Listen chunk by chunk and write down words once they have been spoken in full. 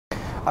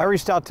I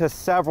reached out to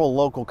several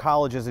local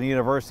colleges and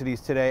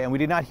universities today, and we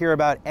did not hear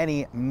about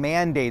any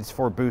mandates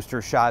for booster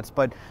shots,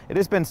 but it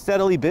has been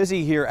steadily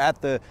busy here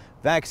at the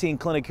vaccine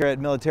clinic here at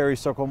Military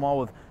Circle Mall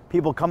with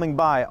people coming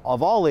by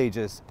of all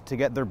ages to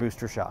get their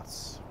booster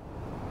shots.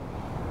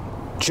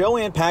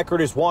 Joanne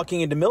Packard is walking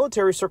into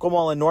Military Circle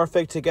Mall in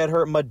Norfolk to get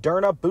her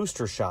Moderna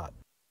booster shot.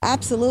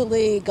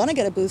 Absolutely gonna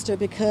get a booster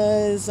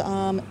because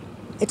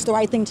it's the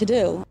right thing to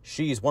do.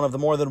 She's one of the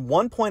more than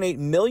 1.8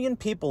 million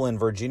people in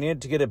Virginia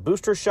to get a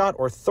booster shot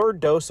or third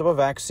dose of a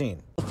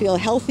vaccine. I feel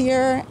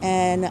healthier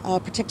and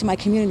protect my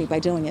community by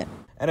doing it.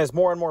 And as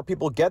more and more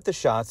people get the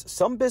shots,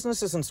 some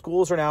businesses and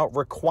schools are now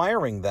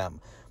requiring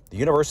them. The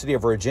University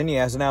of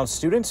Virginia has announced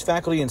students,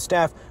 faculty, and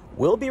staff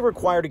will be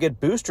required to get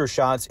booster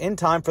shots in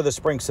time for the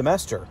spring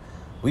semester.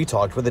 We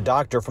talked with a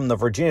doctor from the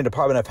Virginia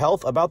Department of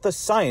Health about the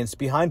science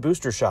behind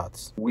booster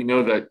shots. We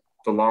know that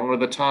the longer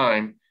the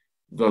time,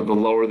 the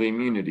lower the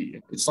immunity.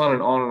 It's not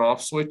an on and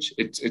off switch.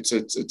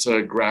 It's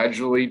a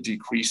gradually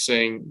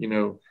decreasing,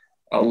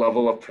 a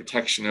level of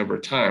protection over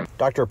time.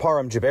 Dr.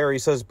 Param Jabari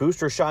says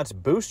booster shots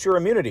boost your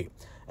immunity.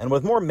 And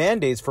with more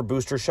mandates for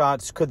booster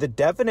shots, could the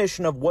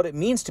definition of what it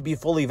means to be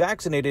fully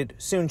vaccinated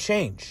soon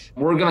change?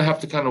 We're going to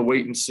have to kind of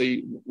wait and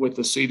see with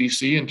the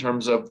CDC in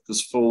terms of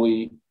this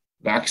fully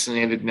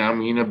vaccinated now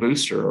mean a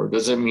booster, or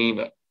does it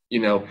mean,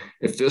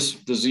 if this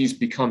disease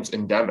becomes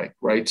endemic,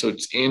 right? So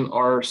it's in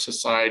our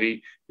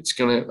society, it's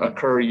going to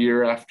occur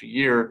year after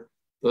year.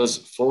 Does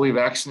fully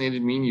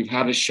vaccinated mean you've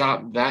had a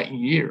shot that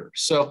year?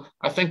 So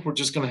I think we're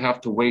just going to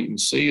have to wait and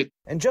see.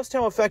 And just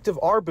how effective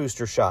are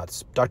booster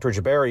shots? Dr.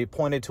 Jabari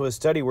pointed to a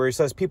study where he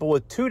says people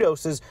with 2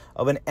 doses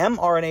of an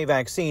mRNA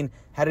vaccine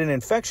had an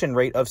infection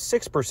rate of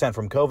 6%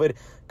 from COVID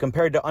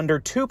compared to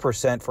under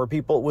 2% for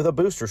people with a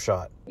booster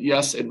shot.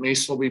 Yes, it may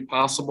still be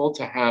possible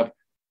to have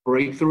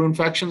breakthrough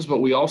infections, but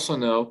we also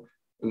know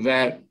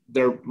that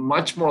they're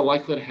much more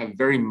likely to have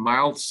very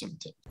mild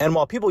symptoms. And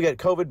while people get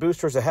COVID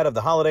boosters ahead of the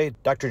holiday,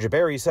 Dr.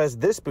 Jabari says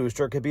this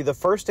booster could be the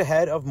first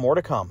ahead of more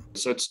to come.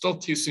 So it's still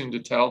too soon to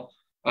tell.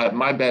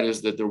 My bet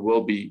is that there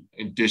will be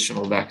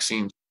additional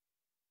vaccines.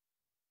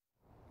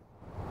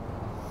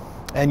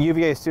 And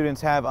UVA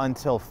students have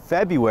until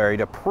February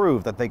to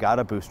prove that they got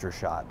a booster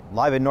shot.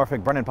 Live in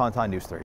Norfolk, Brennan Ponton, News 3.